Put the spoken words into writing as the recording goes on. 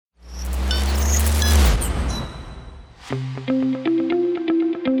What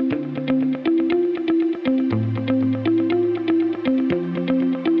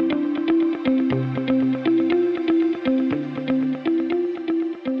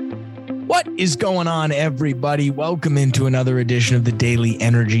is going on, everybody? Welcome into another edition of the Daily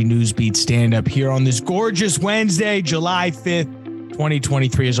Energy News Beat Stand-Up here on this gorgeous Wednesday, July 5th,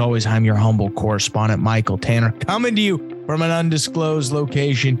 2023. As always, I'm your humble correspondent, Michael Tanner, coming to you from an undisclosed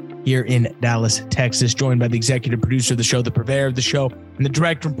location here in Dallas, Texas, joined by the executive producer of the show, the purveyor of the show, and the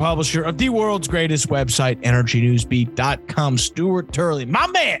director and publisher of the world's greatest website, EnergyNewsBeat.com, Stuart Turley. My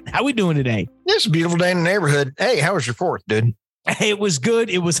man, how we doing today? It's a beautiful day in the neighborhood. Hey, how was your 4th, dude? It was good.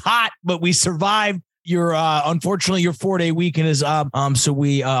 It was hot, but we survived. Unfortunately, your 4-day weekend is up. So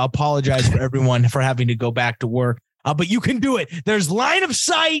we apologize for everyone for having to go back to work. But you can do it. There's line of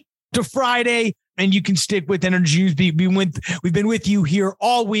sight to Friday, and you can stick with Energy News Beat. We've been with you here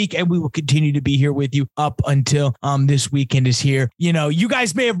all week, and we will continue to be here with you up until this weekend is here. You know, you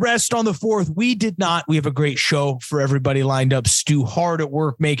guys may have rested on the 4th. We did not. We have a great show for everybody lined up. Stu hard at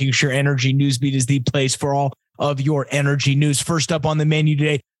work making sure Energy News Beat is the place for all of your energy news. First up on the menu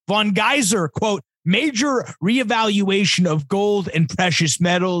today, Von Geyser, quote, major reevaluation of gold and precious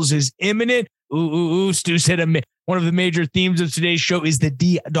metals is imminent. Stu said one of the major themes of today's show is the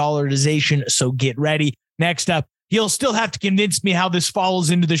de-dollarization, so get ready. Next up, he'll still have to convince me how this falls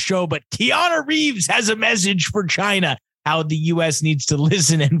into the show, but Keanu Reeves has a message for China, how the U.S. needs to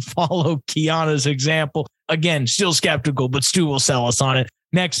listen and follow Keanu's example. Again, still skeptical, but Stu will sell us on it.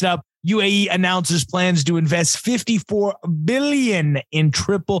 Next up, UAE announces plans to invest $54 billion in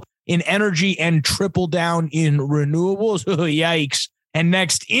energy and triple down in renewables. Yikes. And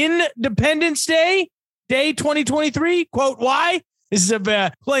next, Independence Day 2023, quote, why? This is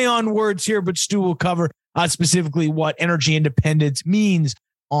a play on words here, but Stu will cover specifically what energy independence means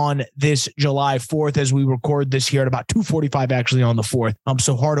on this July 4th as we record this here at about 2:45 actually on the 4th. I'm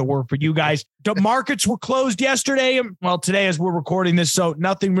so hard at work for you guys. The markets were closed yesterday. Well, today as we're recording this, so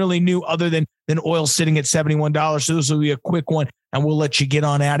nothing really new other than oil sitting at $71. So this will be a quick one, and we'll let you get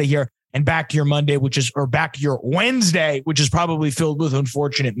on out of here and back to your Monday, back to your Wednesday, which is probably filled with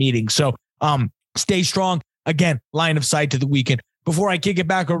unfortunate meetings. So stay strong. Again, line of sight to the weekend. Before I kick it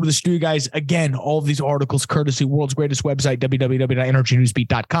back over to the studio, guys, again, all of these articles courtesy world's greatest website,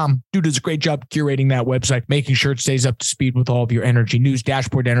 www.energynewsbeat.com. Dude does a great job curating that website, making sure it stays up to speed with all of your energy news.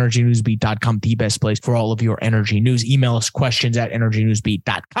 Dashboard, energynewsbeat.com, the best place for all of your energy news. Email us questions at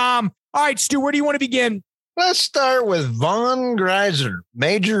energynewsbeat.com. All right, Stu, where do you want to begin? Let's start with Von Geyser.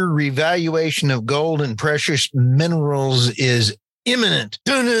 Major revaluation of gold and precious minerals is imminent.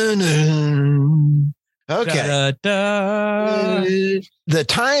 Dun-dun-dun. Okay. The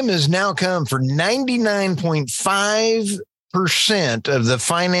time has now come for 99.5% of the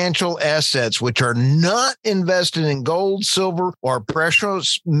financial assets which are not invested in gold, silver, or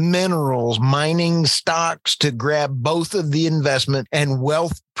precious minerals mining stocks to grab both of the investment and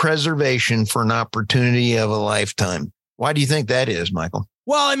wealth preservation for an opportunity of a lifetime. Why do you think that is, Michael?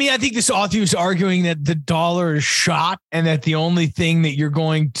 Well, I mean, I think this author is arguing that the dollar is shot and that the only thing that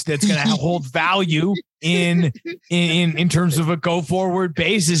that's going to hold value in terms of a go forward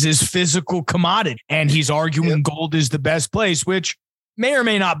basis is physical commodity. And he's arguing gold is the best place, which may or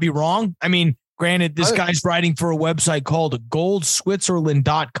may not be wrong. I mean, granted, this guy's writing for a website called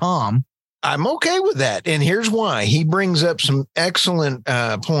goldswitzerland.com. I'm okay with that. And here's why. He brings up some excellent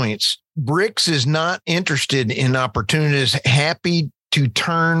points. BRICS is not interested in opportunities, happy to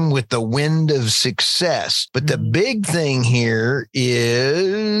turn with the wind of success. But the big thing here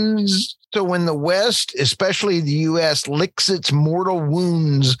is, so when the West, especially the U.S., licks its mortal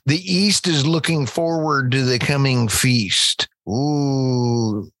wounds, the East is looking forward to the coming feast.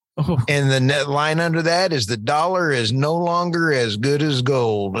 Ooh. Oh. And the net line under that is the dollar is no longer as good as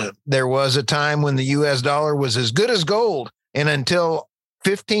gold. There was a time when the U.S. dollar was as good as gold. And until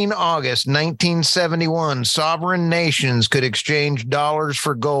 15 August 1971, sovereign nations could exchange dollars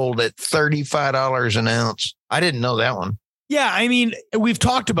for gold at $35 an ounce. I didn't know that one. Yeah, I mean, we've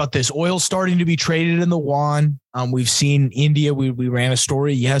talked about this. Oil starting to be traded in the yuan. We've seen India. We ran a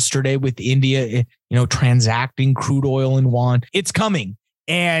story yesterday with India, transacting crude oil in yuan. It's coming.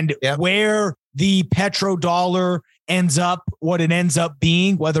 And where the petrodollar ends up, what it ends up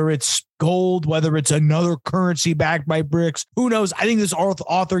being, whether it's gold, whether it's another currency backed by BRICS, who knows? I think this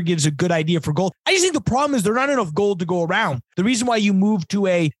author gives a good idea for gold. I just think the problem is there's not enough gold to go around. The reason why you move to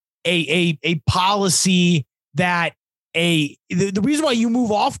a policy that the reason why you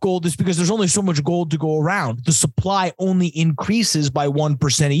move off gold is because there's only so much gold to go around. The supply only increases by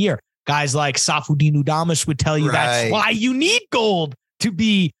 1% a year. Guys like Saifuddin Udamus would tell you that's why you need gold to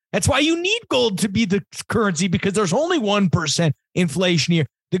be That's why you need gold to be the currency, because there's only 1% inflation here.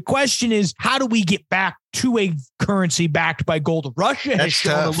 The question is, how do we get back to a currency backed by gold? Russia has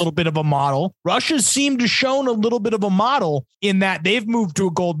shown a little bit of a model. Russia seemed to shown a little bit of a model in that they've moved to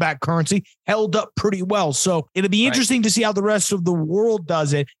a gold backed currency, held up pretty well. So it'll be interesting to see how the rest of the world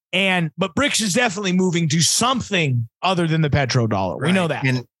does it. But BRICS is definitely moving to something other than the petrodollar. We know that.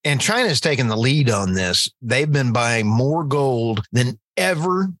 And China's taken the lead on this. They've been buying more gold than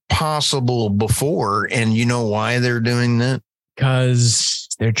ever possible before. And you know why they're doing that? Because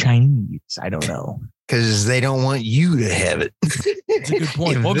they're Chinese. I don't know. Because they don't want you to have it. That's a good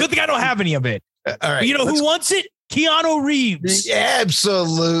point. Well, good thing I don't have any of it. All right. But you know who wants it? Keanu Reeves.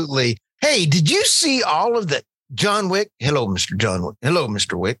 Absolutely. Hey, did you see all of the John Wick? Hello, Mr. John Wick. Hello,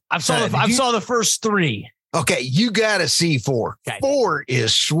 Mr. Wick. I saw the first 3. Okay, you got to see 4. Okay. 4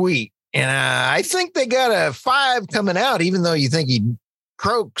 is sweet. And I think they got a 5 coming out, even though you think he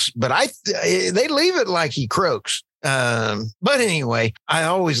croaks. But they leave it like he croaks. But anyway, I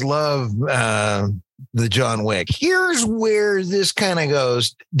always love the John Wick. Here's where this kind of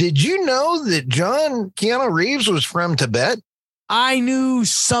goes. Did you know that Keanu Reeves was from Tibet? I knew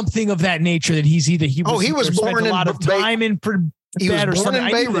something of that nature, that he was born in a lot of time in Tibet. He was born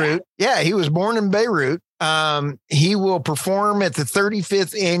in Beirut. Yeah, he was born in Beirut. He will perform at the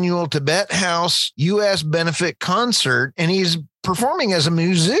 35th annual Tibet House U.S. benefit concert, and he's performing as a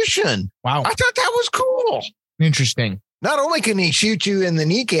musician. Wow. I thought that was cool. Interesting. Not only can he shoot you in the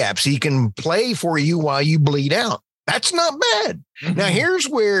kneecaps, he can play for you while you bleed out. That's not bad. Mm-hmm. Now, here's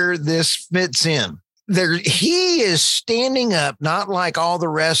where this fits in. He is standing up, not like all the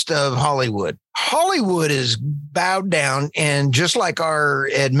rest of Hollywood. Hollywood is bowed down, and just like our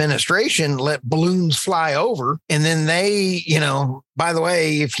administration, let balloons fly over. And then they, by the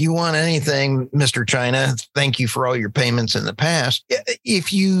way, if you want anything, Mr. China, thank you for all your payments in the past.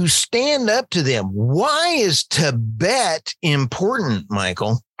 If you stand up to them, why is Tibet important,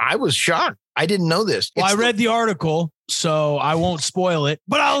 Michael? I was shocked. I didn't know this. Well, I read the article, so I won't spoil it,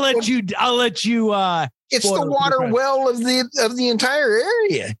 but I'll let you. It's the water well of the entire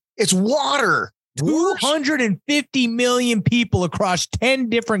area. It's water. 250 million people across 10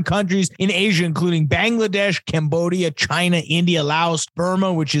 different countries in Asia, including Bangladesh, Cambodia, China, India, Laos,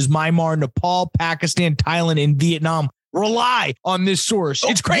 Burma, which is Myanmar, Nepal, Pakistan, Thailand, and Vietnam, rely on this source.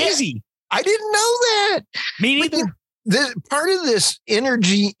 It's crazy. Yeah. I didn't know that. Me neither. Part of this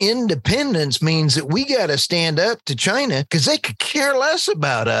energy independence means that we got to stand up to China, because they could care less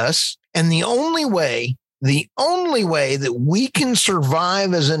about us. And the only way that we can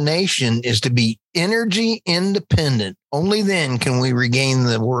survive as a nation is to be energy independent. Only then can we regain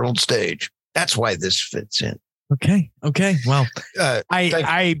the world stage. That's why this fits in. Okay. Well,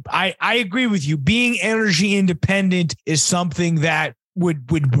 I agree with you. Being energy independent is something that would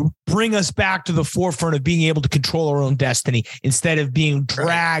bring us back to the forefront of being able to control our own destiny, instead of being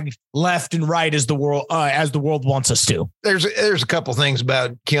dragged left and right as the world wants us to. There's a couple things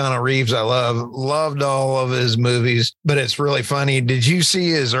about Keanu Reeves I loved all of his movies, but it's really funny. Did you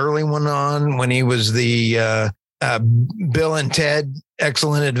see his early one on when he was the Bill and Ted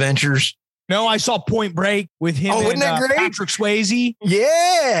Excellent Adventures? No, I saw Point Break with him and Patrick Swayze.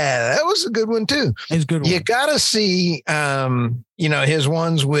 Yeah, that was a good one too. It's a good one. You got to see, his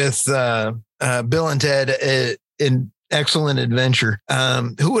ones with Bill and Ted in Excellent Adventure.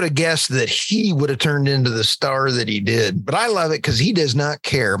 Who would have guessed that he would have turned into the star that he did? But I love it because he does not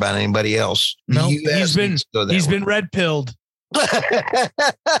care about anybody else. No, he's been red pilled.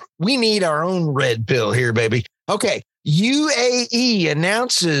 We need our own red pill here, baby. Okay. UAE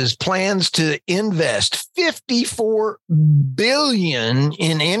announces plans to invest $54 billion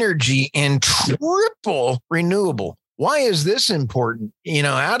in energy and triple renewable. Why is this important?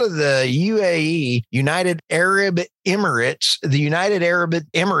 Out of the UAE, United Arab Emirates, the United Arab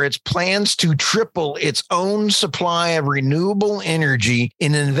Emirates plans to triple its own supply of renewable energy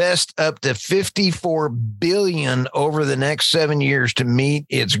and invest up to $54 billion over the next 7 years to meet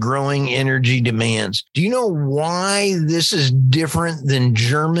its growing energy demands. Do you know why this is different than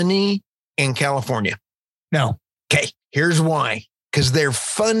Germany and California? No. Okay, here's why. Because they're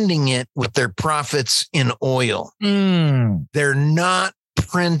funding it with their profits in oil. They're not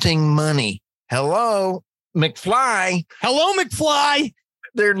printing money. Hello, McFly.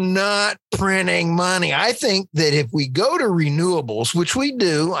 They're not printing money. I think that if we go to renewables, which we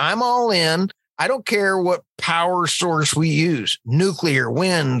do, I'm all in. I don't care what power source we use, nuclear,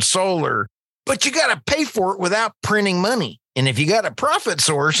 wind, solar, but you got to pay for it without printing money. And if you got a profit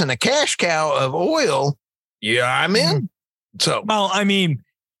source and a cash cow of oil, yeah, I'm in. So, well, I mean,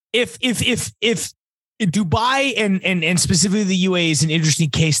 if Dubai and specifically the UAE is an interesting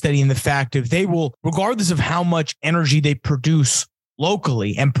case study in the fact of they will, regardless of how much energy they produce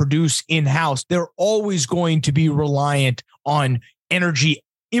locally and produce in-house, they're always going to be reliant on energy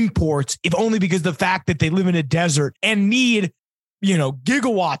imports, if only because the fact that they live in a desert and need,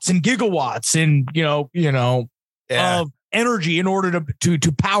 gigawatts and gigawatts and, of energy in order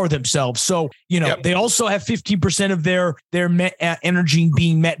to power themselves. So, they also have 15% of their energy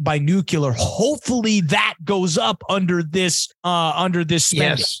being met by nuclear. Hopefully that goes up under this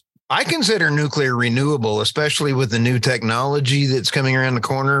spending. Yes. I consider nuclear renewable, especially with the new technology that's coming around the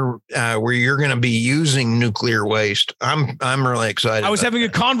corner, where you're going to be using nuclear waste. I'm really excited. I was having a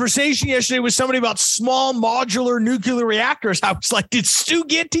conversation yesterday with somebody about small modular nuclear reactors. I was like, did Stu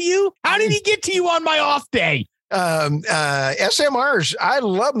get to you? How did he get to you on my off day? SMRs. I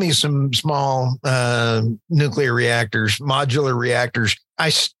love me some small nuclear reactors, modular reactors. I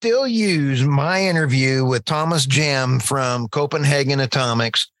still use my interview with Thomas Jam from Copenhagen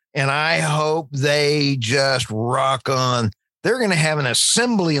Atomics, and I hope they just rock on. They're going to have an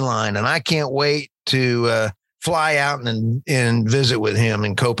assembly line, and I can't wait to fly out and visit with him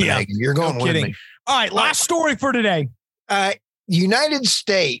in Copenhagen. You're going with me. All right, last story for today. United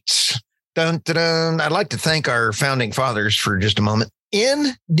States. Dun, dun, dun. I'd like to thank our founding fathers for just a moment.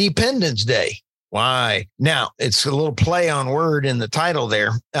 Independence Day. Why? Now, it's a little play on word in the title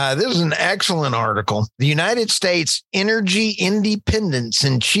there. This is an excellent article. The United States energy independence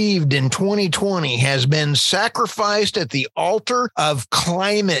achieved in 2020 has been sacrificed at the altar of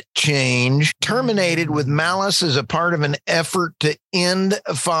climate change, terminated with malice as a part of an effort to end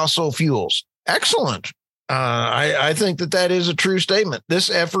fossil fuels. Excellent. I think that is a true statement. This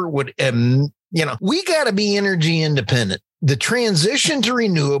effort would, we got to be energy independent. The transition to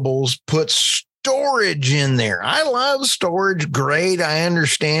renewables puts storage in there. I love storage. Great. I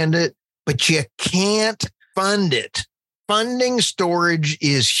understand it, but you can't fund it. Funding storage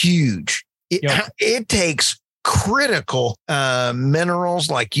is huge. It takes critical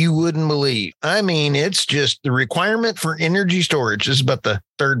minerals like you wouldn't believe. I mean, it's just the requirement for energy storage. This is about the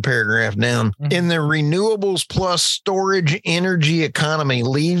third paragraph down. Mm-hmm. In the renewables plus storage energy economy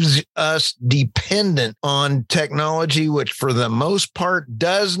leaves us dependent on technology, which for the most part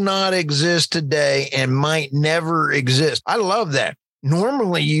does not exist today and might never exist. I love that.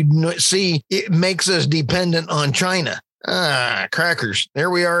 Normally, you'd see it makes us dependent on China. Crackers. There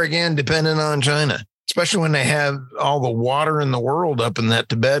we are again, dependent on China. Especially when they have all the water in the world up in that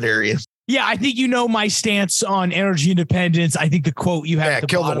Tibet area. Yeah, I think my stance on energy independence. I think the quote you have. Yeah,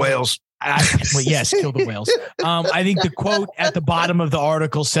 kill the whales. Yes, kill the whales. I think the quote at the bottom of the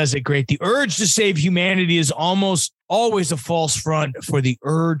article says it great. The urge to save humanity is almost always a false front for the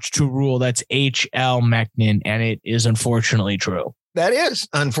urge to rule. That's H.L. Mencken, and it is unfortunately true. That is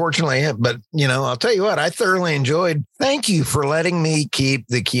unfortunately it. But, I'll tell you what, I thoroughly enjoyed. Thank you for letting me keep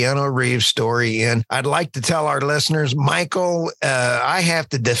the Keanu Reeves story in. I'd like to tell our listeners, Michael, I have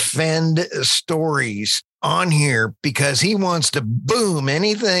to defend stories on here because he wants to boom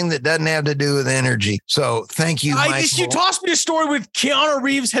anything that doesn't have to do with energy. So thank you, Michael. You tossed me a story with Keanu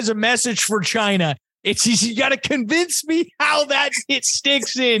Reeves has a message for China. You got to convince me how that it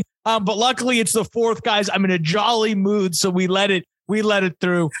sticks in. But luckily it's the fourth, guys. I'm in a jolly mood, so we let it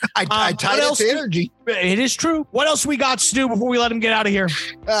through. I tied it to energy. It is true. What else we got, Stu, before we let him get out of here?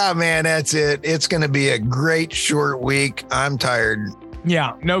 Oh, man, that's it. It's going to be a great short week. I'm tired.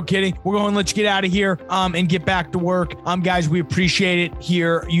 Yeah, no kidding. We're going to let you get out of here and get back to work. Guys, we appreciate it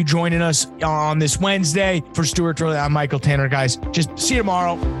here. You joining us on this Wednesday. For Stuart Turley, I'm Michael Tanner, guys. Just see you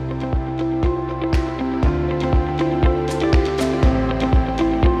tomorrow.